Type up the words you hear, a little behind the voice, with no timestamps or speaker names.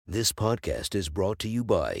This podcast is brought to you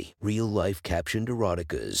by Real Life Captioned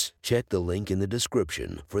Eroticas. Check the link in the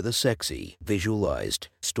description for the sexy, visualized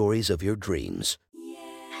stories of your dreams.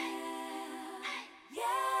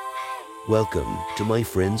 Welcome to my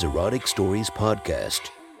friend's Erotic Stories podcast,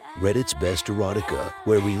 Reddit's Best Erotica,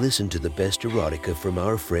 where we listen to the best erotica from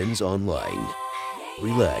our friends online.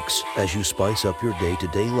 Relax as you spice up your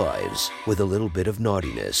day-to-day lives with a little bit of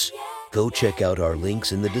naughtiness. Go check out our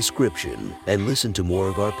links in the description and listen to more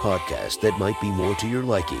of our podcast that might be more to your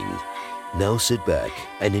liking. Now sit back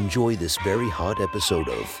and enjoy this very hot episode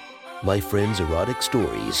of My Friend's Erotic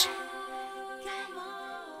Stories.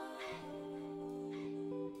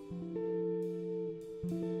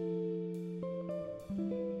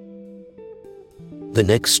 The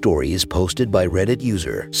next story is posted by Reddit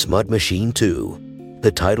user SmutMachine2.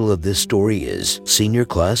 The title of this story is Senior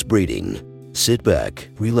Class Breeding. Sit back,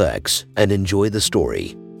 relax, and enjoy the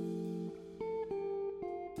story.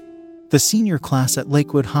 The senior class at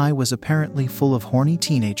Lakewood High was apparently full of horny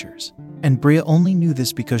teenagers, and Bria only knew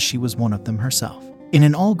this because she was one of them herself. In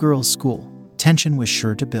an all-girls school, tension was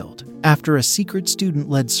sure to build after a secret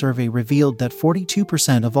student-led survey revealed that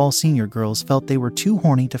 42% of all senior girls felt they were too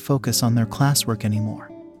horny to focus on their classwork anymore.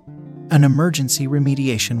 An emergency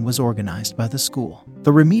remediation was organized by the school.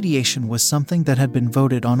 The remediation was something that had been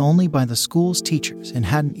voted on only by the school's teachers and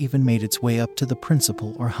hadn't even made its way up to the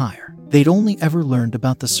principal or higher. They'd only ever learned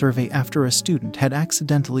about the survey after a student had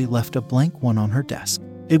accidentally left a blank one on her desk.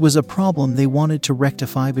 It was a problem they wanted to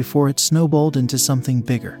rectify before it snowballed into something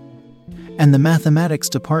bigger. And the mathematics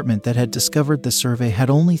department that had discovered the survey had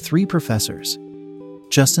only 3 professors: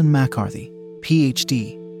 Justin McCarthy,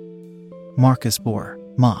 Ph.D., Marcus Bohr,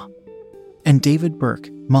 Ma., and David Burke,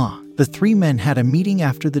 Ma. The 3 men had a meeting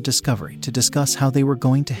after the discovery to discuss how they were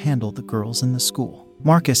going to handle the girls in the school.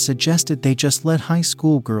 Marcus suggested they just let high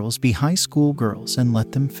school girls be high school girls and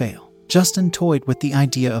let them fail. Justin toyed with the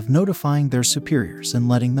idea of notifying their superiors and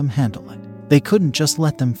letting them handle it. They couldn't just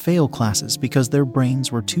let them fail classes because their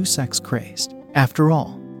brains were too sex-crazed. After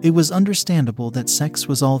all, it was understandable that sex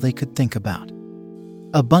was all they could think about.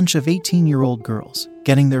 A bunch of 18-year-old girls,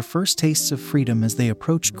 getting their first tastes of freedom as they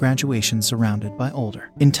approached graduation surrounded by older,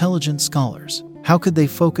 intelligent scholars. How could they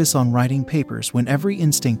focus on writing papers when every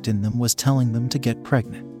instinct in them was telling them to get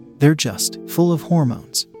pregnant? They're just full of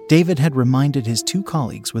hormones, David had reminded his 2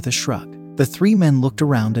 colleagues with a shrug. The 3 men looked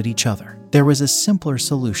around at each other. There was a simpler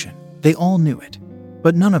solution. They all knew it,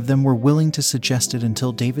 but none of them were willing to suggest it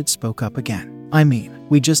until David spoke up again. I mean,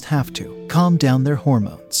 we just have to calm down their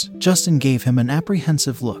hormones. Justin gave him an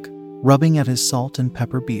apprehensive look, rubbing at his salt and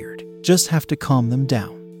pepper beard. Just have to calm them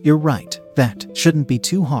down. You're right, that shouldn't be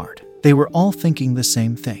too hard. They were all thinking the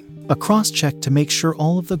same thing. A cross-check to make sure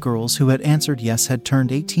all of the girls who had answered yes had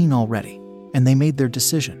turned 18 already, and they made their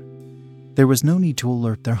decision. There was no need to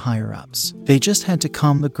alert their higher-ups. They just had to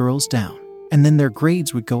calm the girls down, and then their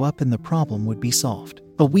grades would go up and the problem would be solved.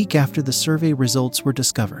 A week after the survey results were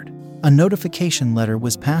discovered, a notification letter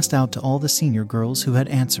was passed out to all the senior girls who had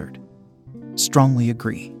answered. Strongly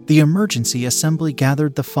agree. The emergency assembly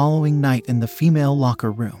gathered the following night in the female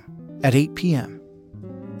locker room at 8 p.m.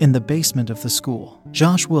 in the basement of the school.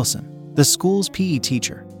 Josh Wilson, the school's PE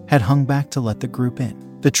teacher, had hung back to let the group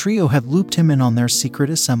in. The trio had looped him in on their secret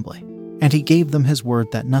assembly, and he gave them his word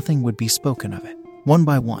that nothing would be spoken of it. One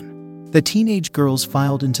by one, the teenage girls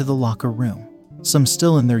filed into the locker room. Some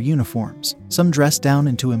still in their uniforms, some dressed down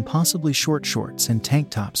into impossibly short shorts and tank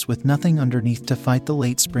tops with nothing underneath to fight the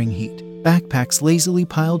late spring heat. Backpacks lazily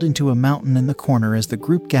piled into a mountain in the corner as the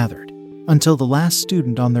group gathered, until the last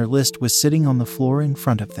student on their list was sitting on the floor in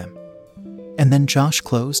front of them. And then Josh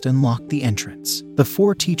closed and locked the entrance. The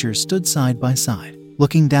 4 teachers stood side by side,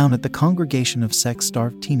 looking down at the congregation of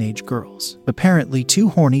sex-starved teenage girls, apparently too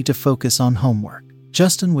horny to focus on homework.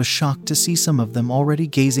 Justin was shocked to see some of them already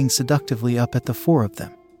gazing seductively up at the 4 of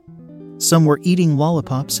them. Some were eating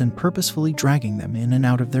lollipops and purposefully dragging them in and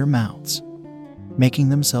out of their mouths, making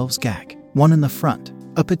themselves gag. One in the front,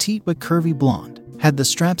 a petite but curvy blonde, had the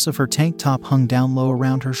straps of her tank top hung down low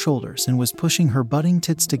around her shoulders and was pushing her budding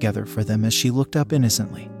tits together for them as she looked up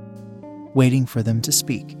innocently. Waiting for them to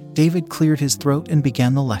speak, David cleared his throat and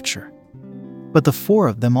began the lecture. But the 4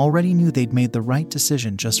 of them already knew they'd made the right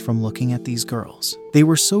decision just from looking at these girls. They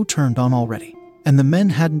were so turned on already, and the men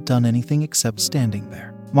hadn't done anything except standing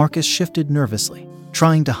there. Marcus shifted nervously,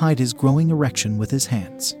 trying to hide his growing erection with his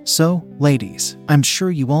hands. So, ladies, I'm sure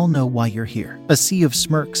you all know why you're here. A sea of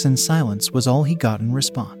smirks and silence was all he got in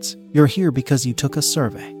response. You're here because you took a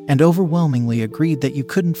survey, and overwhelmingly agreed that you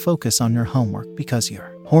couldn't focus on your homework because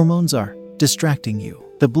your hormones are distracting you.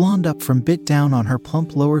 The blonde up from bit down on her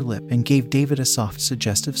plump lower lip and gave David a soft,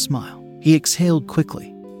 suggestive smile. He exhaled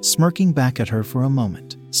quickly, smirking back at her for a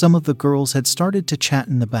moment. Some of the girls had started to chat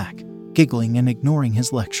in the back, giggling and ignoring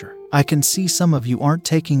his lecture. "I can see some of you aren't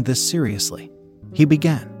taking this seriously," he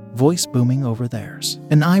began, voice booming over theirs.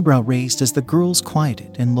 An eyebrow raised as the girls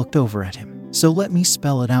quieted and looked over at him. "So let me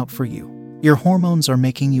spell it out for you. Your hormones are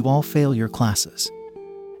making you all fail your classes.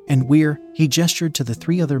 And he gestured to the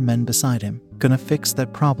 3 other men beside him, "gonna fix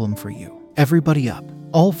that problem for you. Everybody up.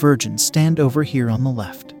 All virgins stand over here on the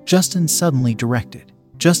left," Justin suddenly directed,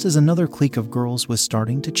 just as another clique of girls was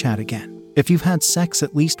starting to chat again. "If you've had sex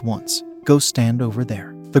at least once, go stand over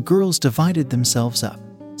there." The girls divided themselves up,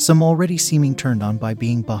 some already seeming turned on by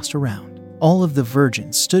being bossed around. All of the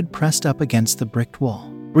virgins stood pressed up against the bricked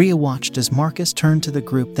wall. Bria watched as Marcus turned to the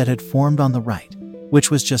group that had formed on the right, which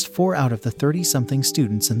was just 4 out of the 30-something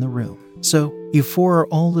students in the room. "So, you 4 are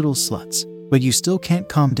all little sluts, but you still can't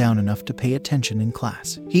calm down enough to pay attention in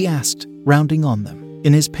class?" he asked, rounding on them.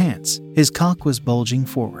 In his pants, his cock was bulging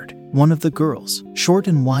forward. One of the girls, short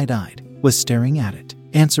and wide-eyed, was staring at it.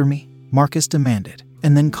 "Answer me," Marcus demanded,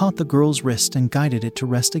 and then caught the girl's wrist and guided it to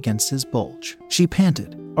rest against his bulge. She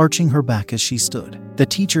panted, arching her back as she stood. The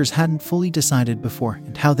teachers hadn't fully decided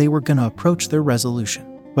beforehand how they were going to approach their resolution,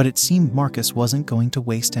 but it seemed Marcus wasn't going to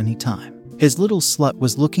waste any time. His little slut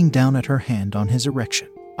was looking down at her hand on his erection.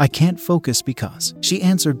 "I can't focus because," she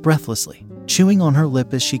answered breathlessly, chewing on her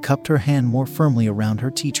lip as she cupped her hand more firmly around her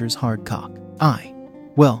teacher's hard cock.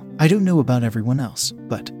 Well, I don't know about everyone else,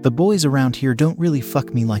 but the boys around here don't really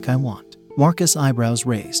fuck me like I want." Marcus' eyebrows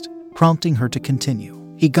raised, prompting her to continue.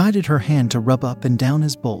 He guided her hand to rub up and down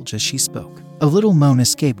his bulge as she spoke. A little moan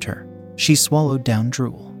escaped her. She swallowed down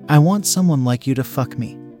drool. "I want someone like you to fuck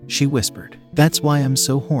me," she whispered. "That's why I'm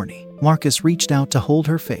so horny." Marcus reached out to hold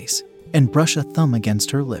her face and brush a thumb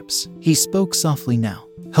against her lips. He spoke softly now,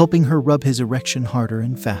 helping her rub his erection harder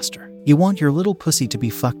and faster. "You want your little pussy to be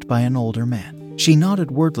fucked by an older man." She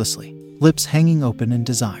nodded wordlessly, lips hanging open in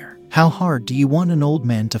desire. "How hard do you want an old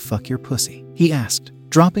man to fuck your pussy?" he asked,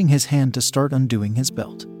 dropping his hand to start undoing his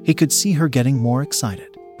belt. He could see her getting more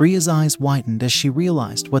excited. Bria's eyes widened as she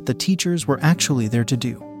realized what the teachers were actually there to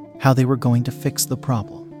do, how they were going to fix the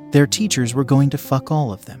problem. Their teachers were going to fuck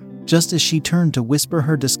all of them. Just as she turned to whisper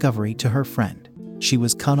her discovery to her friend, she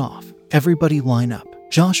was cut off. "Everybody line up,"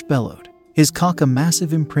 Josh bellowed, his cock a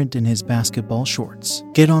massive imprint in his basketball shorts.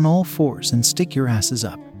 "Get on all 4s and stick your asses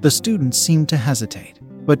up." The students seemed to hesitate,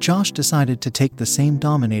 but Josh decided to take the same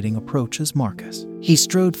dominating approach as Marcus. He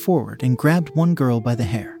strode forward and grabbed one girl by the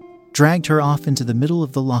hair, dragged her off into the middle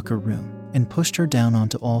of the locker room, and pushed her down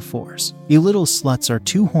onto all 4s. "You little sluts are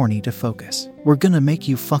too horny to focus. We're gonna make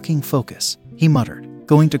you fucking focus," he muttered,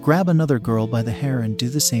 going to grab another girl by the hair and do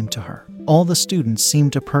the same to her. All the students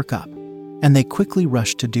seemed to perk up, and they quickly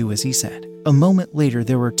rushed to do as he said. A moment later,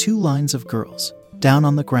 there were 2 lines of girls, down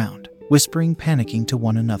on the ground, whispering, panicking to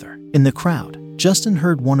one another. In the crowd, Justin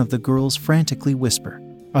heard one of the girls frantically whisper,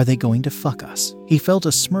 "Are they going to fuck us?" He felt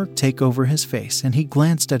a smirk take over his face and he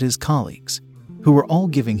glanced at his colleagues, who were all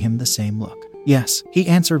giving him the same look. "Yes," he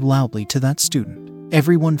answered loudly to that student.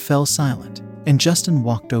 Everyone fell silent, and Justin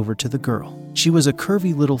walked over to the girl. She was a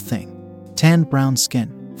curvy little thing, tanned brown skin,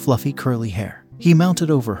 fluffy curly hair. He mounted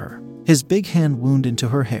over her, his big hand wound into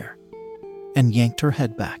her hair, and yanked her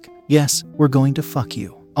head back. "Yes, we're going to fuck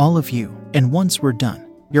you, all of you, and once we're done,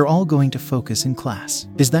 you're all going to focus in class.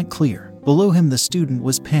 Is that clear?" Below him, the student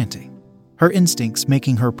was panting, her instincts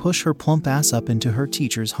making her push her plump ass up into her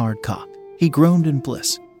teacher's hard cock. He groaned in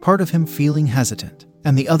bliss, part of him feeling hesitant,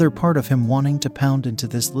 and the other part of him wanting to pound into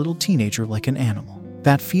this little teenager like an animal.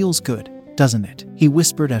 "That feels good, doesn't it?" he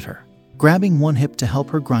whispered at her, grabbing one hip to help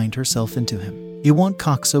her grind herself into him. "You want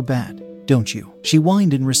cock so bad, don't you?" She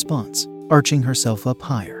whined in response, arching herself up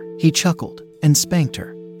higher. He chuckled and spanked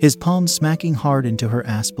her, his palm smacking hard into her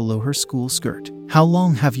ass below her school skirt. "How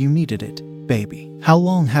long have you needed it, baby? How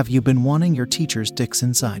long have you been wanting your teacher's dicks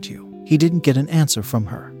inside you?" He didn't get an answer from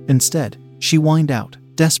her. Instead, she whined out,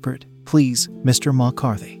 desperate, "Please, Mr.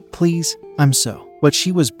 McCarthy, please, I'm so..." But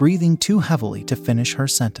she was breathing too heavily to finish her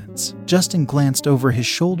sentence. Justin glanced over his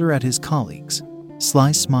shoulder at his colleagues,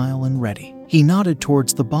 sly smile and ready. He nodded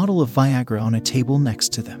towards the bottle of Viagra on a table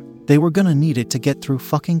next to them. They were gonna need it to get through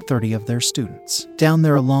fucking 30 of their students down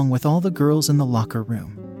there along with all the girls in the locker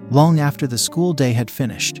room. Long after the school day had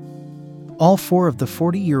finished, all 4 of the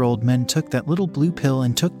 40-year-old men took that little blue pill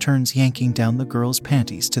and took turns yanking down the girls'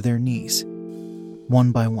 panties to their knees,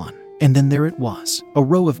 one by one. And then there it was, a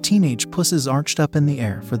row of teenage pusses arched up in the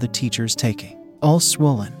air for the teacher's taking. All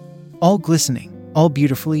swollen, all glistening, all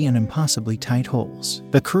beautifully and impossibly tight holes.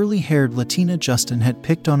 The curly-haired Latina Justin had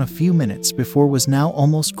picked on a few minutes before was now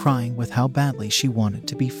almost crying with how badly she wanted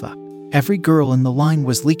to be fucked. Every girl in the line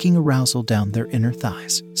was leaking arousal down their inner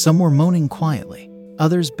thighs. Some were moaning quietly,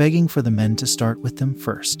 others begging for the men to start with them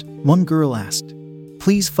first. One girl asked,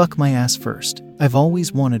 "Please fuck my ass first. I've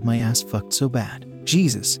always wanted my ass fucked so bad."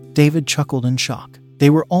 Jesus, David chuckled in shock. They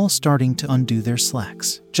were all starting to undo their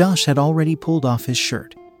slacks. Josh had already pulled off his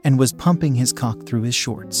shirt and was pumping his cock through his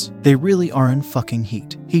shorts. "They really are in fucking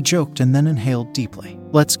heat," he joked and then inhaled deeply.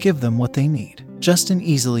 "Let's give them what they need." Justin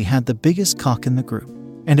easily had the biggest cock in the group,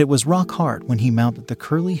 and it was rock hard when he mounted the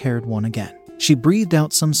curly-haired one again. She breathed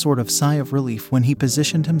out some sort of sigh of relief when he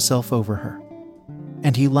positioned himself over her,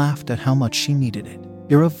 and he laughed at how much she needed it.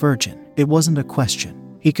 "You're a virgin." It wasn't a question.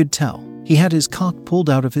 He could tell. He had his cock pulled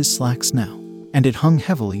out of his slacks now, and it hung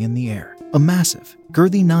heavily in the air. A massive,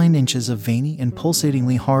 girthy 9 inches of veiny and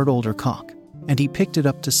pulsatingly hard older cock, and he picked it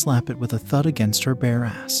up to slap it with a thud against her bare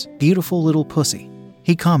ass. "Beautiful little pussy,"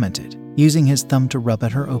 he commented, using his thumb to rub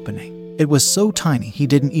at her opening. It was so tiny he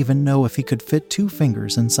didn't even know if he could fit 2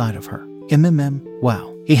 fingers inside of her.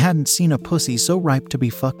 Wow. He hadn't seen a pussy so ripe to be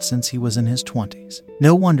fucked since he was in his 20s.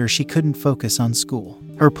 No wonder she couldn't focus on school.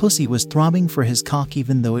 Her pussy was throbbing for his cock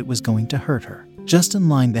even though it was going to hurt her. Justin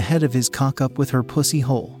lined the head of his cock up with her pussy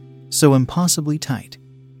hole, so impossibly tight,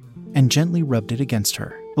 and gently rubbed it against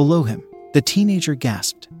her. Below him, the teenager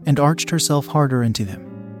gasped and arched herself harder into him,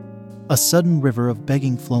 a sudden river of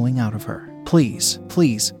begging flowing out of her. Please,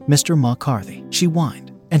 Mr. McCarthy," she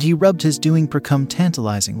whined, and he rubbed his doing precum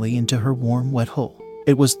tantalizingly into her warm, wet hole.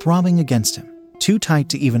 It was throbbing against him, too tight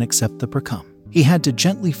to even accept the precum. He had to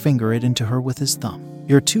gently finger it into her with his thumb.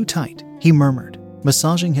 "You're too tight," he murmured,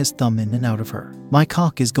 massaging his thumb in and out of her. "My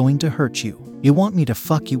cock is going to hurt you. You want me to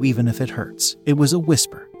fuck you even if it hurts." It was a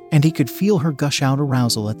whisper, and he could feel her gush out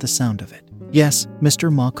arousal at the sound of it. "Yes,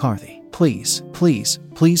 Mr. McCarthy. Please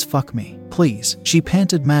fuck me. Please." She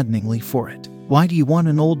panted maddeningly for it. "Why do you want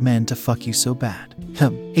an old man to fuck you so bad?"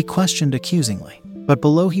 He questioned accusingly, but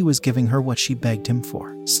below he was giving her what she begged him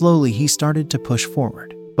for. Slowly he started to push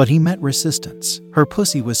forward, but he met resistance. Her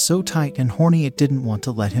pussy was so tight and horny it didn't want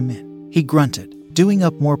to let him in. He grunted, doing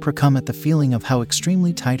up more precum at the feeling of how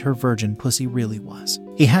extremely tight her virgin pussy really was.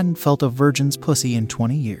 He hadn't felt a virgin's pussy in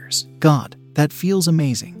 20 years. "God, that feels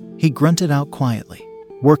amazing," he grunted out quietly,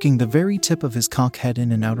 working the very tip of his cock head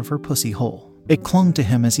in and out of her pussy hole. It clung to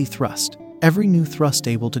him as he thrust, every new thrust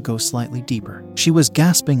able to go slightly deeper. She was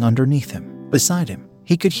gasping underneath him. Beside him,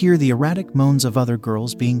 he could hear the erratic moans of other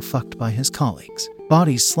girls being fucked by his colleagues,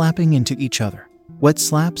 bodies slapping into each other, wet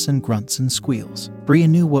slaps and grunts and squeals. Bria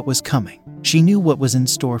knew what was coming. She knew what was in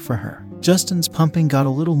store for her. Justin's pumping got a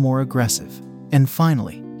little more aggressive, and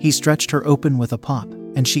finally, he stretched her open with a pop,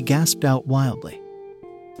 and she gasped out wildly,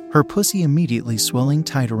 her pussy immediately swelling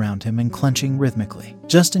tight around him and clenching rhythmically.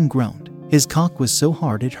 Justin groaned. His cock was so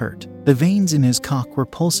hard it hurt. The veins in his cock were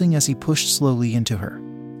pulsing as he pushed slowly into her,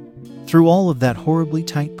 through all of that horribly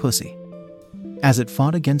tight pussy. As it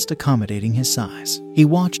fought against accommodating his size, he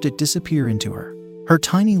watched it disappear into her, her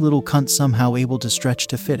tiny little cunt somehow able to stretch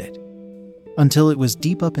to fit it, until it was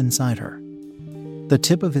deep up inside her, the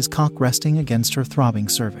tip of his cock resting against her throbbing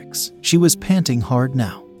cervix. She was panting hard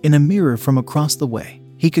now. In a mirror from across the way,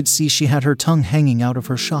 he could see she had her tongue hanging out of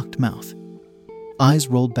her shocked mouth. Eyes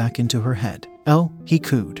rolled back into her head. "Oh," he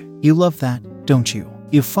cooed. "You love that, don't you?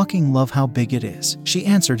 You fucking love how big it is." She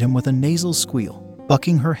answered him with a nasal squeal,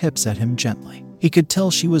 bucking her hips at him gently. He could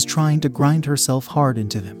tell she was trying to grind herself hard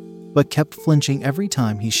into him, but kept flinching every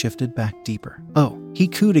time he shifted back deeper. "Oh," he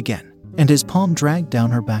cooed again, and his palm dragged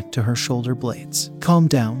down her back to her shoulder blades. "Calm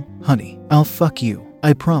down, honey. I'll fuck you,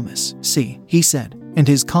 I promise." "See," he said, and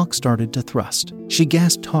his cock started to thrust. She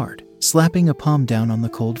gasped hard, slapping a palm down on the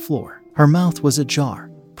cold floor. Her mouth was ajar,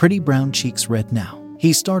 pretty brown cheeks red now.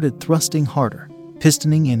 He started thrusting harder,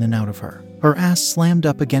 pistoning in and out of her. Her ass slammed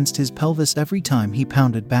up against his pelvis every time he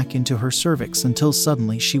pounded back into her cervix until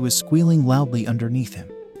suddenly she was squealing loudly underneath him.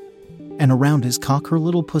 And around his cock her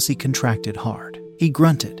little pussy contracted hard. He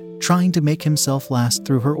grunted, trying to make himself last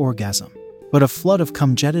through her orgasm, but a flood of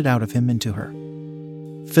cum jetted out of him into her,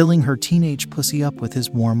 filling her teenage pussy up with his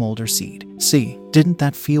warm older seed. "See, didn't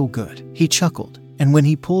that feel good?" He chuckled, and when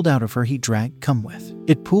he pulled out of her he dragged cum with.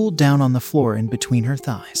 It pooled down on the floor in between her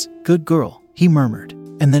thighs. "Good girl," he murmured,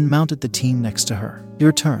 and then mounted the teen next to her.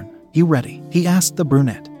 "Your turn. You ready?" he asked the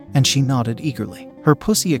brunette, and she nodded eagerly. Her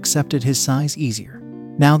pussy accepted his size easier,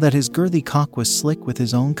 now that his girthy cock was slick with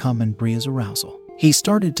his own cum and Bria's arousal. He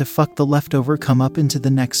started to fuck the leftover cum up into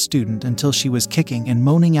the next student until she was kicking and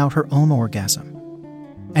moaning out her own orgasm.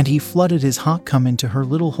 And he flooded his hot cum into her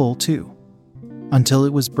little hole too, until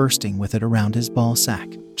it was bursting with it around his ball sack.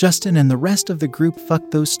 Justin and the rest of the group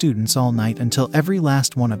fucked those students all night until every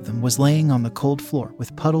last one of them was laying on the cold floor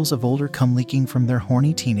with puddles of older cum leaking from their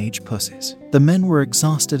horny teenage pussies. The men were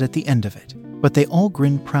exhausted at the end of it, but they all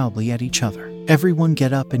grinned proudly at each other. "Everyone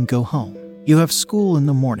get up and go home. You have school in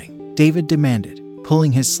the morning," David demanded,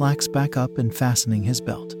 pulling his slacks back up and fastening his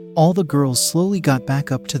belt. All the girls slowly got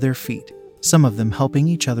back up to their feet, some of them helping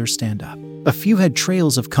each other stand up. A few had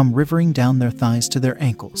trails of cum rivering down their thighs to their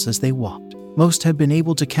ankles as they walked. Most had been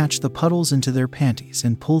able to catch the puddles into their panties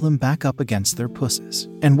and pull them back up against their pussies.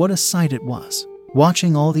 And what a sight it was,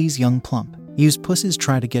 watching all these young plump, used pussies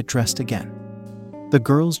try to get dressed again. The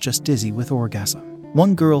girls just dizzy with orgasm.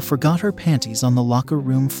 One girl forgot her panties on the locker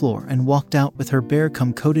room floor and walked out with her bare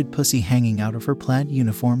cum-coated pussy hanging out of her plaid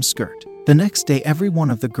uniform skirt. The next day, every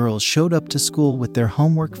one of the girls showed up to school with their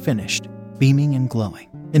homework finished, beaming and glowing.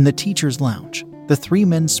 In the teacher's lounge, the three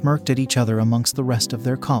men smirked at each other amongst the rest of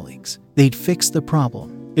their colleagues. They'd fixed the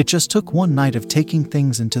problem. It just took one night of taking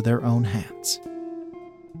things into their own hands.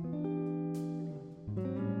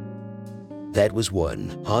 That was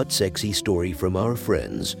one hot, sexy story from our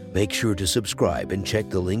friends. Make sure to subscribe and check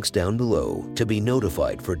the links down below to be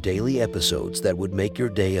notified for daily episodes that would make your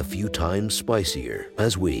day a few times spicier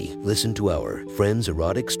as we listen to our friends'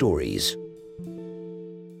 erotic stories.